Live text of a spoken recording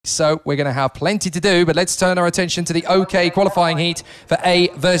So we're going to have plenty to do, but let's turn our attention to the OK qualifying heat for A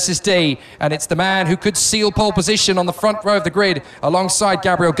versus D. And it's the man who could seal pole position on the front row of the grid alongside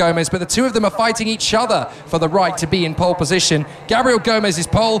Gabriel Gomez, but the two of them are fighting each other for the right to be in pole position. Gabriel Gomez is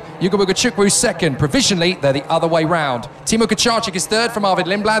pole, Yugo Chukwu second. Provisionally, they're the other way round. Timo Kucharczyk is third from Arvid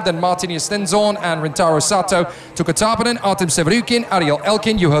Lindblad, then Martin Stenzorn and Rintaro Sato. Tuukka Tarponen, Artem Severukin, Ariel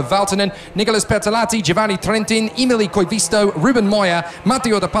Elkin, Juho Valtonen, Nicolas Bertolatti, Giovanni Trentin, Emily Koivisto, Ruben Moya,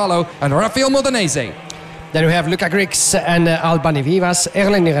 Matteo De Palo and Rafael Modenese. Then we have Luca Grix and Albani Vivas,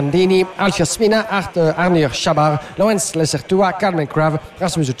 Erlen Nirandini, Alcia Smina, Arnur Shabar, Lorenz Lesertua, Carmen Krav,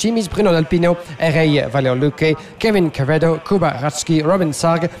 Rasmus Uchimis, Bruno Delpino, R.A. Valeo Luque, Kevin Cavedo, Kuba Ratsky, Robin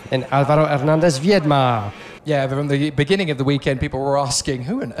Sarg and Alvaro Hernandez Viedma. Yeah, from the beginning of the weekend, people were asking,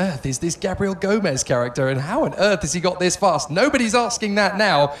 who on earth is this Gabriel Gomez character and how on earth has he got this fast? Nobody's asking that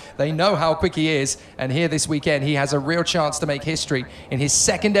now. They know how quick he is. And here this weekend, he has a real chance to make history. In his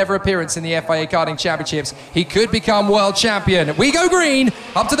second ever appearance in the FIA Karting Championships, he could become world champion. We go green,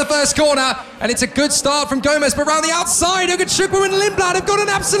 up to the first corner, and it's a good start from Gomez, but around the outside, Chukwu and Lindblad have got an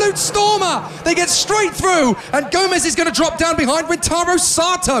absolute stormer. They get straight through, and Gomez is going to drop down behind Rintaro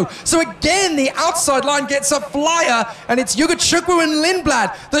Sato. So again, the outside line gets a flyer, and it's Yugo Chukwu and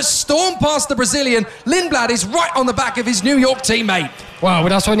Lindblad that storm past the Brazilian. Lindblad is right on the back of his New York teammate. Wow,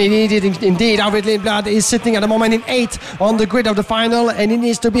 that's what he needed indeed. Arvid Lindblad is sitting at the moment in 8th on the grid of the final, and he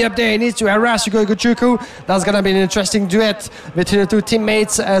needs to be up there. He needs to harass Yugo Chukwu. That's going to be an interesting duet between the two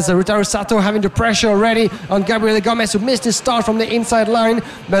teammates, as Rintaro Sato having the pressure already on Gabriel Gomez, who missed his start from the inside line,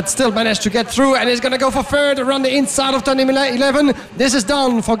 but still managed to get through, and he's going to go for third around the inside of turn 11. This is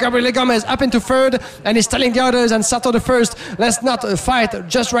done for Gabriel Gomez, up into third, and he's telling the others, and Sato the first, let's not fight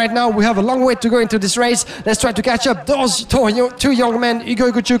just right now. We have a long way to go into this race. Let's try to catch up those two young men,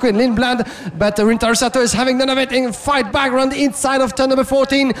 Yugo Chukwu and Lindblad, but Rintaro Sato is having none of it and fight back around the inside of turn number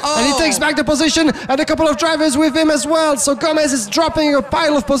 14, and he takes back the position, and a couple of drivers with him as well. So Gomez is dropping a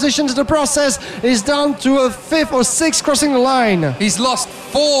pile of positions in the process. He's down to a 5th or 6th crossing the line. He's lost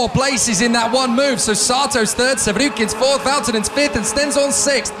 4 places in that one move. So Sato's 3rd, Severukin's 4th, Valtonen's 5th, and Stenzorn's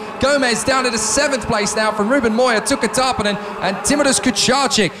 6th. Gomez down at a 7th place now from Ruben Moya, Tuukka Tarponen and Timodas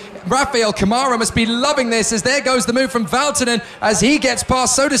Kucharczyk. Rafael Kamara must be loving this, as there goes the move from Valtonen as he gets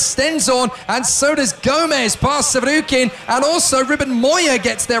past. So does Stenzorn, and so does Gomez past Severukin, and also Ruben Moya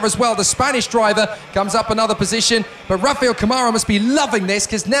gets there as well. The Spanish driver comes up another position, but Rafael Kamara must be loving this,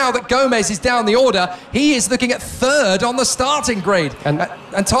 because now that Gomez is down the order, he is looking at 3rd on the starting grid. And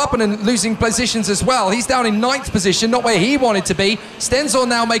Tarponen losing positions as well. He's down in 9th position, not where he wanted to be. Stenzorn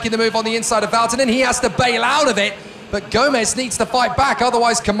now making the move on the inside of Valtonen. He has to bail out of it, but Gomez needs to fight back,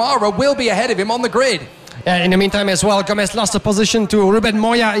 otherwise Kamara will be ahead of him on the grid. In the meantime as well, Gomez lost a position to Ruben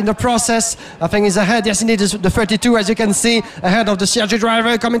Moya in the process. I think he's ahead. Yes, indeed, the 32, as you can see, ahead of the CRG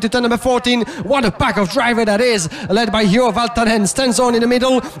driver coming to turn number 14. What a pack of driver that is, led by Juho Valtonen. Stenzorn in the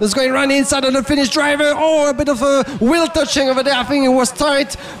middle is going around inside of the Finnish driver. Oh, a bit of a wheel touching over there. I think it was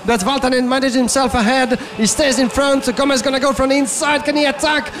tight, but Valtonen managed himself ahead. He stays in front. Gomez going to go from the inside. Can he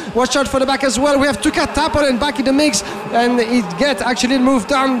attack? Watch out for the back as well. We have Tuukka Tarponen back in the mix, and he actually moved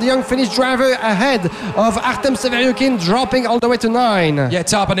down the young Finnish driver ahead of Artem Severukin, dropping all the way to 9. Yeah,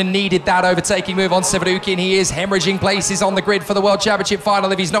 Tarponen needed that overtaking move on Severukin. He is hemorrhaging places on the grid for the World Championship final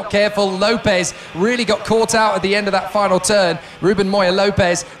if he's not careful. Lopez really got caught out at the end of that final turn. Ruben Moya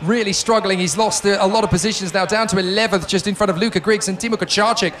Lopez really struggling. He's lost a lot of positions now, down to 11th, just in front of Luca Griggs and Timo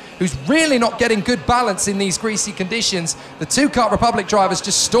Kucharczyk, who's really not getting good balance in these greasy conditions. The two Kart Republic drivers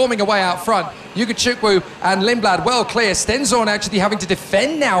just storming away out front. Yugo Chukwu and Lindblad well clear. Stenzorn actually having to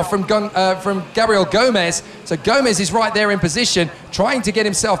defend now from Gabriel Gomez. So Gomez is right there in position, trying to get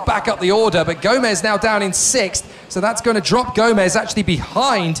himself back up the order, but Gomez now down in 6th. So that's going to drop Gomez actually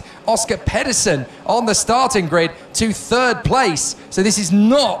behind Oscar Pedersen on the starting grid to 3rd place. So this is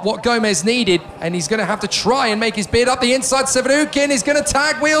not what Gomez needed, and he's going to have to try and make his bid up the inside. Severukin is going to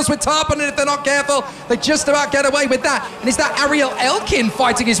tag wheels with Tarponen if they're not careful. They just about get away with that. And is that Ariel Elkin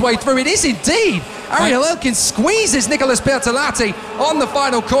fighting his way through? It is indeed. Ariel Elkin squeezes Nicolas Bertolatti on the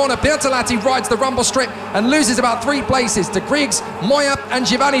final corner. Bertolatti rides the rumble strip and loses about 3 places to Griggs, Moya and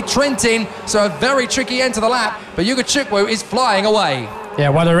Giovanni Trentin. So a very tricky end to the lap, but Yugo Chukwu is flying away. Yeah,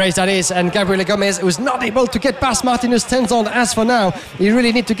 what a race that is, and Gabriel Gomez was not able to get past Martin Stenzorn as for now. He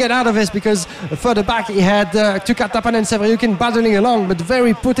really need to get out of this, because further back he had Tuukka Tarponen and Severukin battling along, but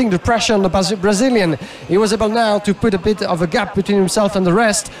very putting the pressure on the Brazilian. He was able now to put a bit of a gap between himself and the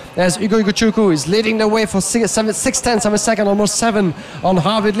rest, as Yugo Chukwu is leading the way for 6/10 of a second, almost 7 on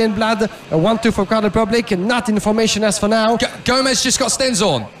Arvid Lindblad. A 1-2 for Kart Republic, not in formation as for now. Gomez just got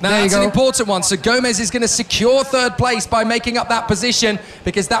Stenzorn. Now that's an important one, so Gomez is going to secure 3rd place by making up that position.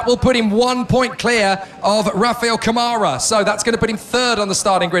 because that will put him 1 point clear of Rafael Kamara. So that's going to put him third on the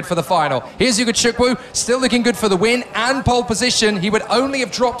starting grid for the final. Here's Chukwu, still looking good for the win and pole position. He would only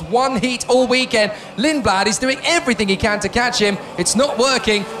have dropped one heat all weekend. Lindblad is doing everything he can to catch him. It's not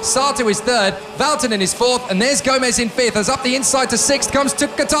working. Sato is third, Valtonen is fourth, and there's Gomez in fifth. As up the inside to sixth comes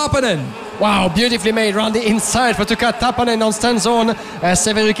Tuukka Taponen. Wow, beautifully made around the inside for Tuukka Taponen on stand zone.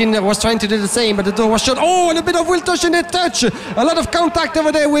 Severukin was trying to do the same, but the door was shut. Oh, and a bit of Will touch in the touch. A lot of contact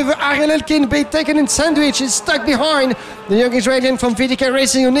over there with Ariel Elkin being taken in sandwich. He's stuck behind the young Israeli from VDK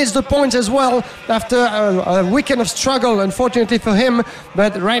Racing, who needs the points as well after a weekend of struggle, unfortunately for him.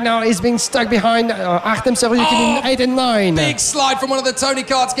 But right now he's being stuck behind Artem Severukin in 8 and 9. Big slide from one of the Tony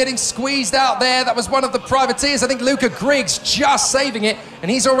Karts, getting squeezed out there. That was one of the privateers. I think Luca Griggs just saving it, and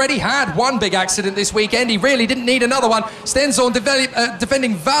he's already had one big accident this weekend. He really didn't need another one. Stenzorn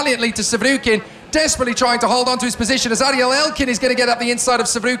defending valiantly to Severukin, desperately trying to hold on to his position as Ariel Elkin is going to get up the inside of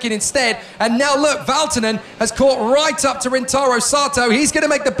Severukin instead. And now look, Valtonen has caught right up to Rintaro Sato. He's going to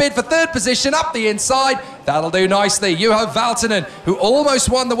make the bid for third position up the inside. That'll do nicely. Juho Valtonen, who almost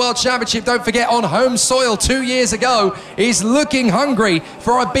won the World Championship, don't forget, on home soil 2 years ago, is looking hungry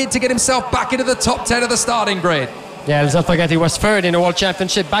for a bid to get himself back into the top 10 of the starting grid. Yeah, let's not forget he was third in the World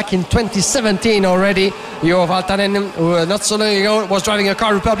Championship back in 2017 already. Juho Valtonen, who not so long ago was driving a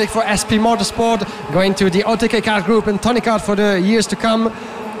Car Republic for SP Motorsport, going to the OTK Kart Group and Tony Kart for the years to come.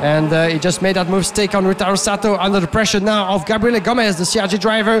 And he just made that move to take on Rintaro Sato under the pressure now of Gabriele Gomez, the CRG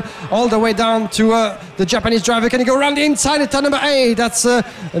driver, all the way down to the Japanese driver. Can he go around the inside at turn number 8? That's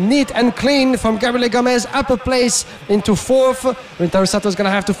neat and clean from Gabriele Gomez, upper place into fourth. Rintaro Sato is going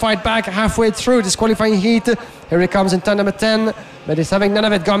to have to fight back halfway through this qualifying heat. Here he comes in turn number 10, but he's having none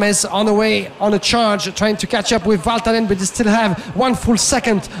of it. Gomez on the way, on a charge, trying to catch up with Valtonen, but he still have 1 full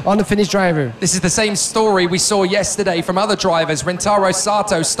second on the Finnish driver. This is the same story we saw yesterday from other drivers. Rintaro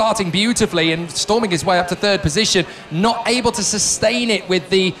Sato starting beautifully and storming his way up to third position, not able to sustain it with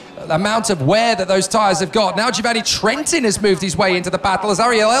the amount of wear that those tyres have got. Now Giovanni Trentin has moved his way into the battle as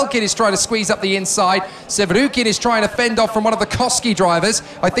Ariel Elkin is trying to squeeze up the inside. Severukin is trying to fend off from one of the Koski drivers.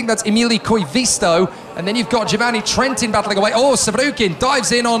 I think that's Emili Koivisto. And then you've got Giovanni Trentin battling away. Oh, Severukin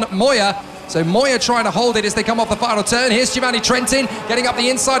dives in on Moya. So Moya trying to hold it as they come off the final turn. Here's Giovanni Trentin getting up the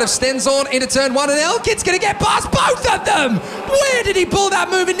inside of Stenzorn into turn 1, and Elkin's going to get past both of them. Where did he pull that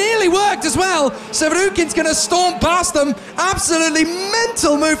move? It nearly worked as well. Severukin's going to storm past them. Absolutely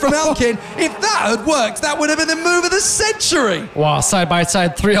mental move from Elkin. If that had worked, that would have been the move of the century. Wow, side by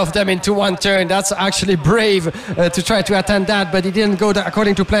side, 3 of them into one turn. That's actually brave to try to attend that, but it didn't go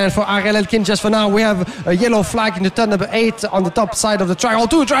according to plan for Ariel Elkin. Just for now, we have a yellow flag in the turn number 8 on the top side of the track. All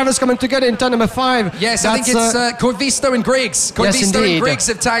 2 drivers coming together in turn number 5. Yes, I think it's Koivisto and Griggs. Koivisto and Griggs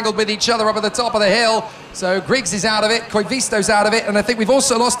have tangled with each other up at the top of the hill. So Griggs is out of it, Koivisto's out of it, and I think we've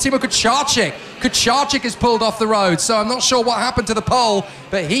also lost Timo Kucharczyk. Kucharczyk is pulled off the road, so I'm not sure what happened to the pole,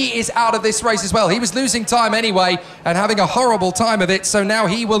 but he is out of this race as well. He was losing time anyway and having a horrible time of it, so now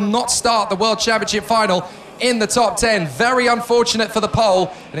he will not start the World Championship final in the top 10. Very unfortunate for the pole,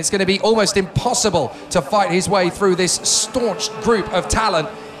 and it's going to be almost impossible to fight his way through this staunch group of talent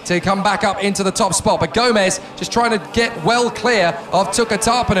to come back up into the top spot. But Gomez just trying to get well clear of Tuukka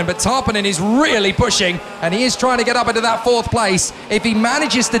Taponen, but Taponen is really pushing, and he is trying to get up into that 4th place. If he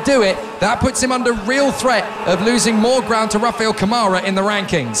manages to do it, that puts him under real threat of losing more ground to Rafael Kamara in the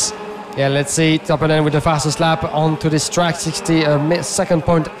rankings. Yeah, let's see, Taponen with the fastest lap onto this track,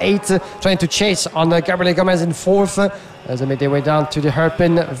 62.8, trying to chase on Gabriele Gomez in 4th. As they make their way down to the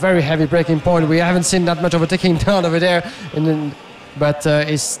hairpin, very heavy braking point. We haven't seen that much of a taking down over there but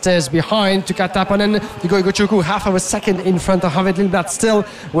it stays behind Tuukka Taponen. Chukwu half of a second in front of David Lindblad, still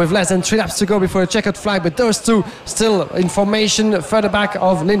with less than 3 laps to go before a checkered flag, but those 2 still in formation further back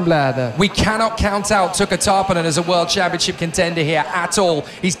of Lindblad. We cannot count out Tuukka Taponen as a World Championship contender here at all.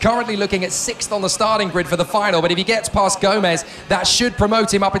 He's currently looking at 6th on the starting grid for the final, but if he gets past Gomez, that should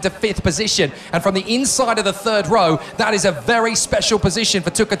promote him up into 5th position. And from the inside of the 3rd row, that is a very special position for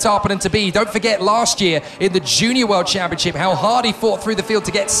Tuukka Taponen to be. Don't forget last year in the Junior World Championship, how hard he fought through the field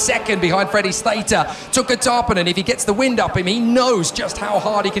to get 2nd behind Freddie Slater. Tuukka Taponen, if he gets the wind up him, he knows just how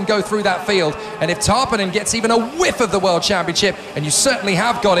hard he can go through that field. And if Taponen gets even a whiff of the World Championship, and you certainly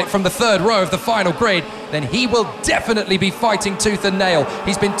have got it from the 3rd row of the final grid, then he will definitely be fighting tooth and nail.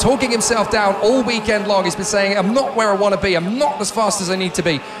 He's been talking himself down all weekend long. He's been saying, I'm not where I want to be. I'm not as fast as I need to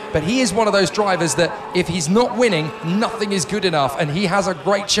be. But he is one of those drivers that if he's not winning, nothing is good enough. And he has a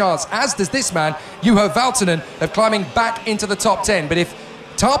great chance, as does this man, Juho Valtonen, of climbing back into the top 10. But if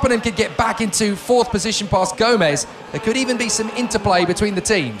Taponen could get back into 4th position past Gomez, there could even be some interplay between the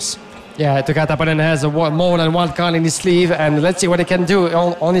teams. Yeah, Tuka Tapanen has more than one card in his sleeve, and let's see what he can do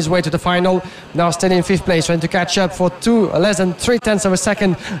on his way to the final. Now standing in 5th place, trying to catch up for less than 0.3 of a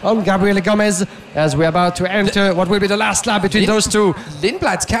second on Gabriel Gomez, as we're about to enter what will be the last lap between those two.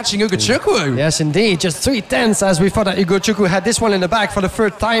 Lindblad's catching Ugo Chukwu. Yes, indeed, just 0.3, as we thought that Ugo Chukwu had this one in the back for the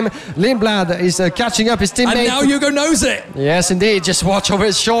third time. Lindblad is catching up his teammate. And now Ugo knows it. Yes, indeed, just watch over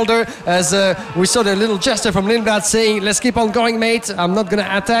his shoulder, as we saw the little gesture from Lindblad saying, let's keep on going, mate. I'm not going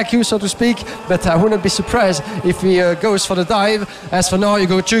to attack you, so to speak, but I wouldn't be surprised if he goes for the dive. As for now,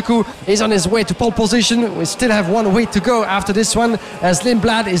 Ugo Chukwu is on his way to pole position. We still have one way to go after this one, as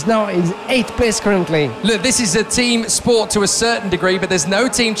Lindblad is now in 8th place currently. Look, this is a team sport to a certain degree, but there's no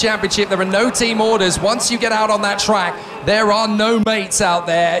team championship. There are no team orders. Once you get out on that track, there are no mates out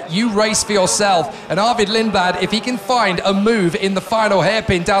there. You race for yourself. And Arvid Lindblad, if he can find a move in the final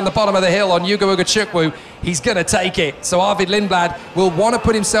hairpin down the bottom of the hill on Ugo Chukwu, he's going to take it. So Arvid Lindblad will want to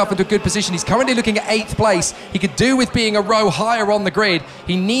put himself into a good position. He's currently looking at 8th place. He could do with being a row higher on the grid.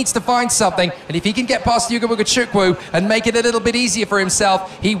 He needs to find something, and if he can get past Ugo Chukwu and make it a little bit easier for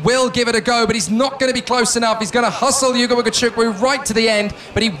himself, he will give it a go, but he's not going to be close enough. He's going to hustle Ugo Chukwu right to the end,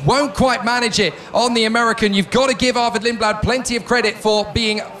 but he won't quite manage it on the American. You've got to give Arvid Lindblad plenty of credit for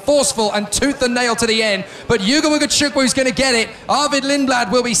being forceful and tooth and nail to the end, but Ugo Chukwu is going to get it. Arvid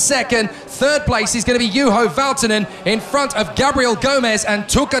Lindblad will be second. 3rd place is going to be Juho Valtonen in front of Gabriel Gomez and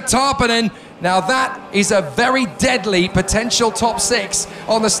Tuka Tarpanen. Now that is a very deadly potential top 6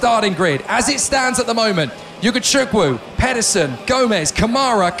 on the starting grid. As it stands at the moment, Ugo Chukwu, Pedersen, Gomez,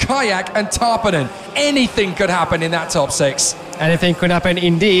 Kamara, Kayak and Tarpanen. Anything could happen in that top 6. Anything could happen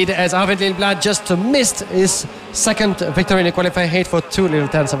indeed, as Arvid Lindblad just missed his 2nd victory in the qualifying heat for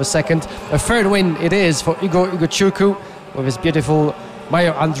 0.2 of a second. A 3rd win it is for Ugo Chukwu with his beautiful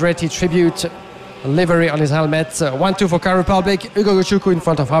Mario Andretti tribute livery on his helmet. 1-2 for Czech Republic. Ugo Chukwu in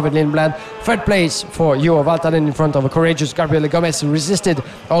front of Arvid Lindblad. 3rd place for Juho Valtonen in front of a courageous Gabriel Gomez, who resisted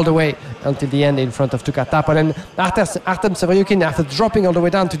all the way until the end in front of Tuka Tapanen. Artem Severyukin, after dropping all the way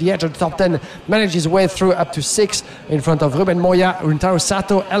down to the edge of the top 10, managed his way through up to 6 in front of Ruben Moya, Runtaro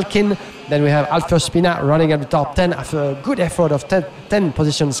Sato, Elkin. Then we have Alfio Spina running at the top 10 after a good effort of 10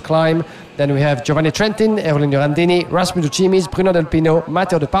 positions climb. Then we have Giovanni Trentin, Erolino Randini, Rasmus Ducimis, Bruno Del Pino,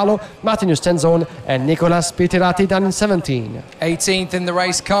 Matteo De Paolo, Martinus Tenzon, and Nicolas Pitirati down in 17. 18th in the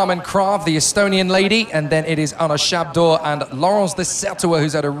race, Carmen Krav, the Estonian lady, and then it is Anna Shabdor and Laurence de Sertua,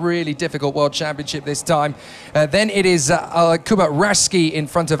 who's had a really difficult World Championship this time. Then it is Kuba Raski in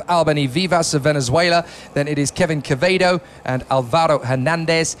front of Albany Vivas of Venezuela. Then it is Kevin Quevedo and Alvaro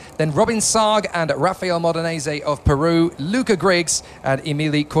Hernandez. Then Robin Sarg and Rafael Modenese of Peru, Luca Griggs and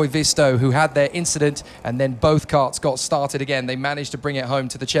Emili Koivisto, who had their incident, and then both karts got started again. They managed to bring it home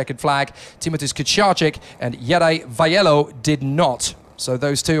to the checkered flag. Timotis Kucharczyk and Jere Vajelo did not. So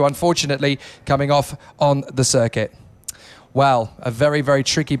those two, unfortunately, coming off on the circuit. Well, a very, very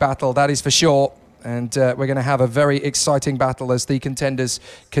tricky battle, that is for sure. And we're going to have a very exciting battle as the contenders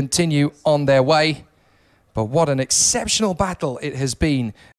continue on their way. But what an exceptional battle it has been